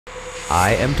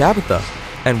I am Tabbytha,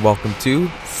 and welcome to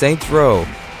Saints Row: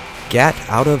 Gat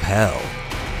Out of Hell.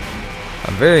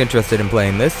 I'm very interested in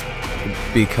playing this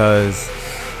because,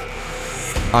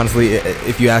 honestly,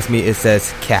 if you ask me, it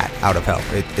says Cat Out of Hell.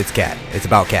 It's cat. It's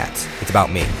about cats. It's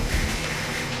about me.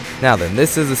 Now then,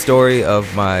 this is a story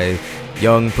of my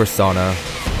young persona,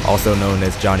 also known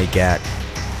as Johnny Gat,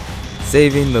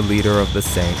 saving the leader of the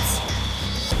Saints.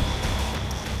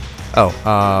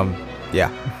 Yeah.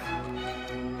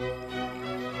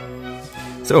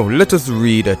 So let us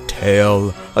read a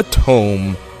tale, a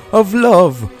tome of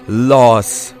love,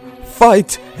 loss,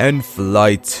 fight, and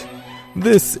flight.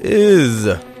 This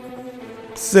is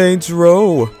Saints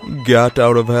Row: Gat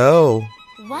Out of Hell.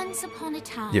 Once upon a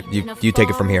time, you take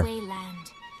it from here.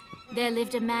 Land, there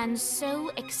lived a man so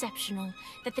exceptional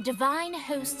that the divine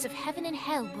hosts of heaven and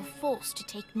hell were forced to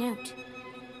take note.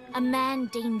 A man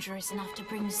dangerous enough to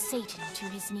bring Satan to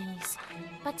his knees,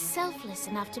 but selfless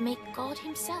enough to make God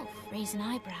himself raise an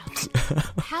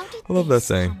eyebrow. How did I love that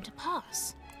saying. Come to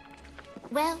pass?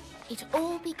 Well, it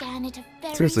all began at a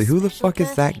very Seriously, who the special fuck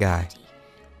is that birthday guy? party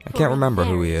I for can't a remember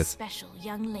who he very is. Special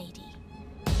young lady.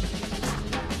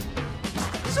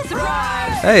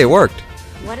 Surprise! Hey, it worked.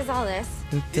 What is all this?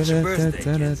 It's your birthday,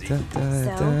 Kenzie.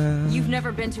 So? You've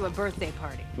never been to a birthday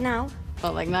party? No.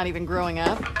 Oh, like not even growing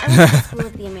up? I went to School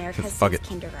of the Americas Fuck since it.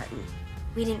 kindergarten.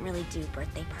 We didn't really do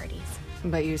birthday parties.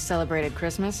 But you celebrated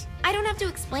Christmas? I don't have to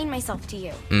explain myself to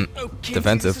you. Oh, Kenzie,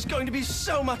 Defensive. This is going to be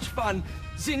so much fun.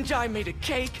 Zinjai made a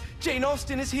cake. Jane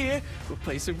Austen is here. We'll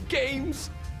play some games.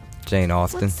 Jane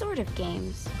Austen. What sort of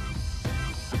games?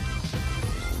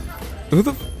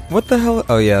 What the hell?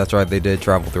 Oh yeah, that's right, they did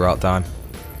travel throughout time.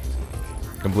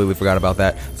 Completely forgot about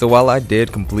that. So while I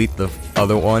did complete the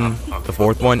other one, the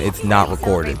fourth one, it's not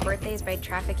recorded. Celebrate birthdays by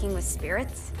trafficking with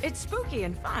spirits? It's spooky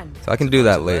and fun. So I can do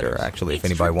that later, actually, if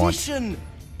It's anybody wants. tradition.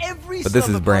 Every But this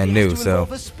is slumber brand party new, has to so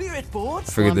involve a spirit board.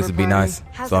 I figured this would be Slumber nice.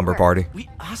 How's it Slumber work? party. We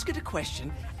ask it a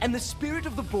question, and the spirit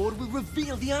of the board will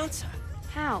reveal the answer.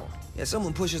 How? Yeah,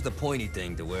 someone pushes the pointy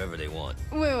thing to wherever they want.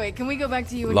 Wait, can we go back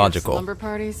to you and Logical. your slumber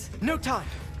parties? No time.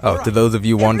 Oh, All to right. those of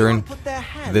you wondering, Everyone put their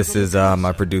hands this on the is my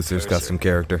cursor. producer's custom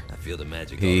character. I feel the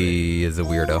magic He is a All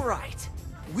weirdo. right.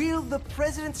 Will the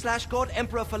president/god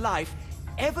emperor for life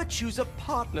ever choose a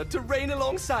partner to reign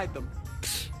alongside them?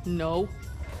 No.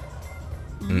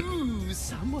 Ooh,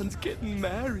 someone's getting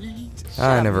married.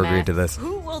 I Shut never up, agreed Matt. to this.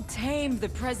 Who will tame the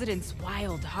president's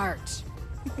wild heart?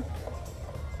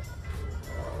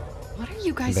 What are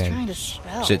you guys Then trying to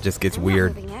spell? Shit just gets I'm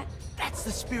weird. Not moving it. That's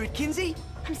the spirit, Kinsey.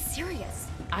 I'm serious.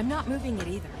 I'm not moving it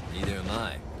either. Neither am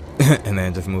I. And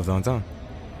then it just moves on its own.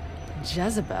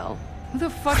 Jezebel? Who the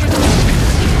fuck is...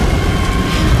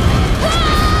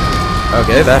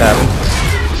 Okay, that happened.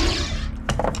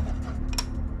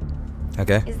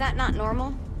 Okay. Is that not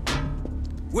normal?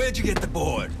 Where'd you get the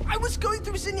board? I was going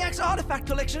through Zignac's artifact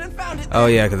collection and found it. Oh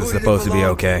yeah, because it's Who did it supposed to be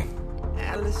belong okay.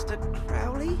 Alistair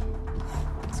Crowley?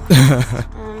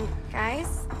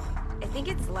 Guys? I think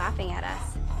it's laughing at us.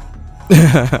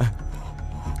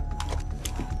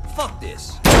 Fuck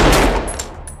this.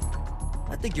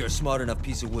 I think you're a smart enough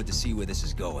piece of wood to see where this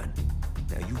is going.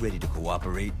 Now, you ready to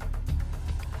cooperate?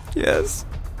 Yes.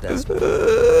 That's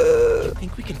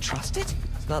Think we can trust it?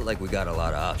 It's not like we got a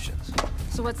lot of options.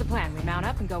 So what's the plan? We mount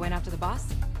up and go in after the boss?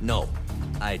 No,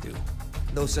 I do.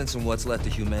 No sense in what's left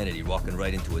of humanity walking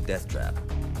right into a death trap.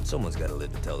 Someone's got to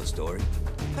live to tell the story.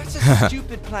 That's a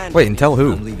stupid plan. Wait, and tell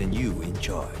who? I'm leaving you in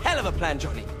charge. Hell of a plan,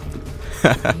 Johnny.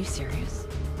 Are you serious?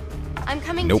 I'm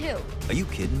coming Nope. too. Are you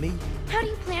kidding me? How do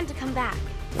you plan to come back?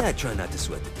 I try not to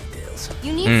sweat the details.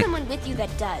 You need someone with you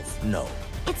that does. No.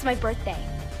 It's my birthday.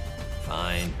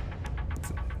 Fine.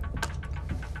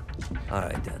 All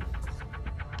right, then.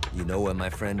 You know where my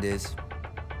friend is?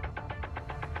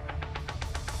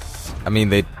 I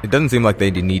mean, it doesn't seem like they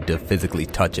need to physically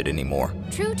touch it anymore.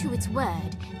 True to its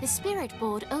word, the spirit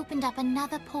board opened up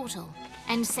another portal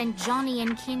and sent Johnny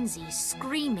and Kinsey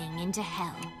screaming into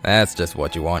hell. That's just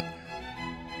what you want.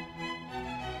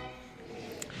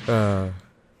 But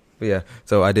yeah,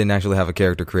 so I didn't actually have a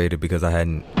character created because I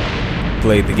hadn't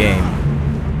played the game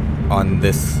on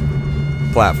this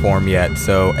platform yet.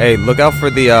 So, hey, look out for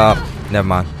the, never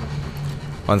mind.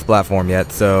 On this platform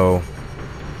yet, so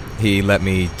he let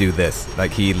me do this.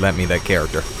 Like, he let me that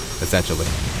character, essentially.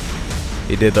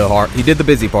 He did the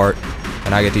busy part,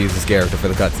 and I get to use this character for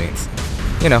the cutscenes.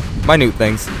 You know, minute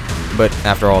things, but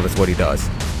after all, that's what he does.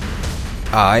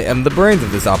 I am the brains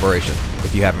of this operation,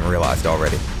 if you haven't realized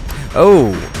already.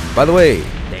 Oh, by the way,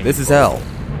 this is hell.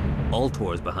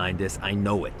 Ultor's behind this, I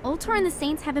know it. Ultor and the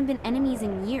Saints haven't been enemies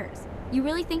in years. You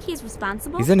really think he's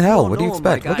responsible? He's in hell. You What do you don't know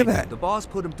him expect? like Look at I that. do. The boss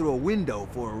put him through a window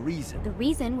for a reason. The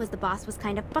reason was the boss was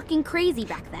kind of fucking crazy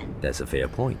back then. That's a fair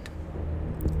point.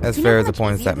 As Do you know fair how as a much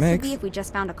point as easier that this would makes. be if we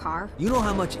just found a car? You know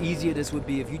how much easier this would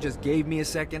be if you just gave me a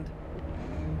second?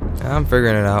 I'm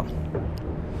figuring it out.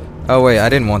 Oh wait, I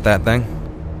didn't want that thing.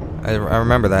 I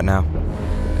remember that now.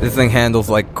 This thing handles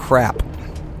like crap.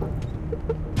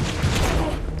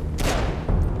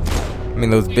 I mean,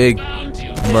 those big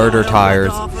murder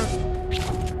tires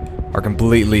are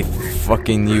completely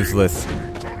fucking useless.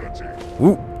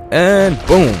 Whoop, and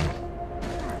boom.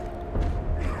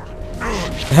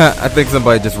 I think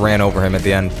somebody just ran over him at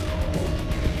the end.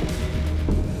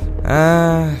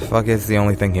 Fuck it, it's the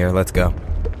only thing here. Let's go.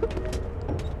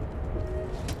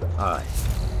 Alright.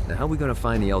 Now how are we gonna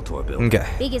find the Eltor building? Okay.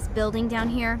 Biggest building down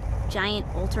here, giant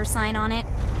altar sign on it.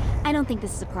 I don't think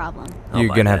this is a problem. I'll You're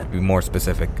buy gonna that. have to be more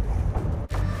specific.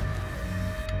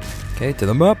 Okay, to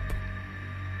the map.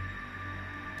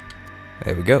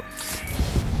 There we go.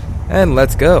 And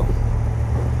let's go.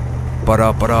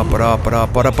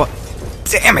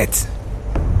 Damn it!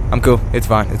 I'm cool. It's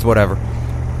fine. It's whatever.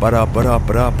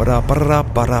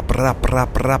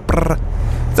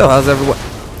 So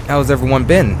how's everyone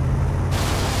been?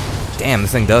 Damn,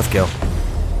 this thing does kill.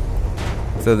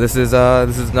 So this is an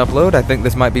upload. I think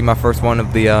this might be my first one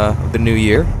of the new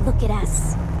year. Look at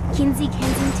us. Kinsey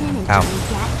Kensington and Ow. Johnny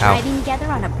Gat Ow. driving together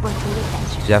on a birthday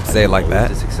adventure. Did you have to say it like that?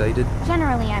 Just excited?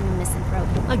 Generally, I'm a misanthrope.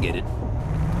 I get it.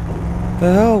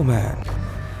 The hell, man.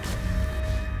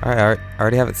 Alright, I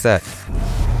already have it set.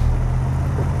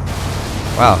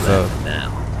 Wow, so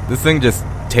Now. this thing just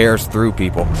tears through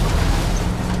people.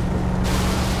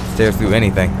 Tears through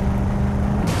anything.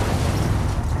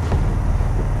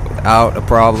 Without a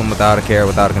problem, without a care,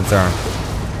 without a concern.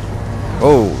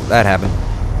 Oh, that happened.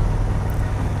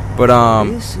 But,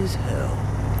 This is hell.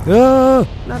 ah,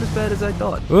 Not as bad as I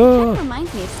thought. Kind of ah,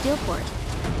 reminds me of Steelport.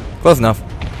 close enough.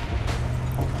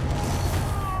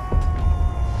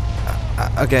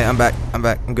 Okay, I'm back.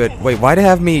 I'm good. Wait, why'd it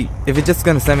have me, if it's just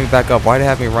gonna send me back up, why'd it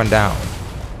have me run down?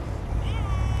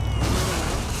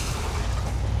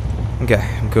 Okay,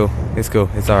 I'm cool. It's cool.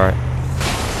 It's alright.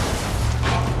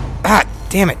 Ah,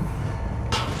 damn it.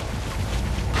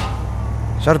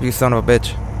 Shut up, you son of a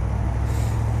bitch.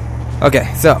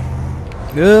 Okay, so.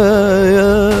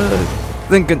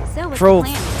 Thing So what's the controls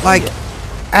plan? like Shoot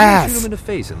ass. him in the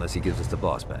face unless he gives us the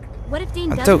boss back. What if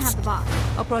Dean I'm doesn't toast. have the boss?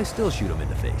 I'll probably still shoot him in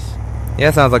the face. Yeah,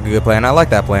 sounds like a good plan. I like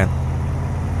that plan.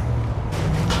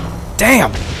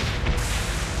 Damn!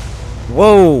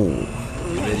 Whoa!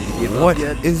 You ready to give What up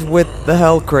yet? is with the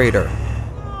hell crater?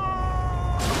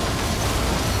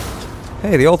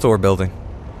 Hey, the Altor building.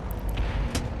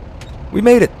 We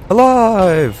made it!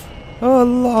 Alive!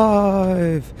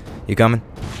 Alive! You coming?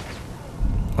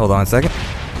 Hold on a second.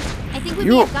 I think we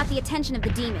You- may have got the attention of the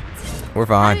demons. We're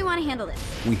How do fine. we want to handle this?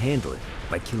 We handle it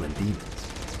by killing demons.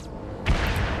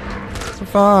 We're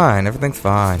fine. Everything's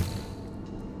fine.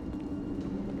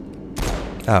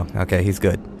 Oh, okay. He's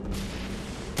good.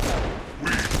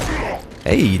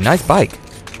 Hey, nice bike.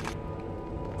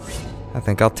 I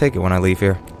think I'll take it when I leave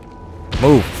here.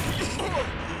 Move.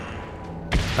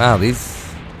 Wow, these...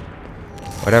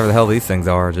 whatever the hell these things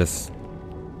are just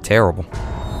terrible.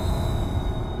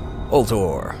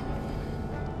 Altor.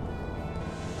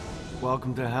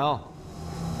 Welcome to hell.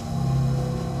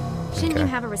 Shouldn't Okay. you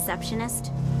have a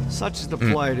receptionist? Such is the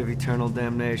plight of eternal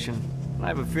damnation. I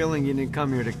have a feeling you didn't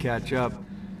come here to catch up.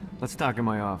 Let's talk in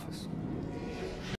my office.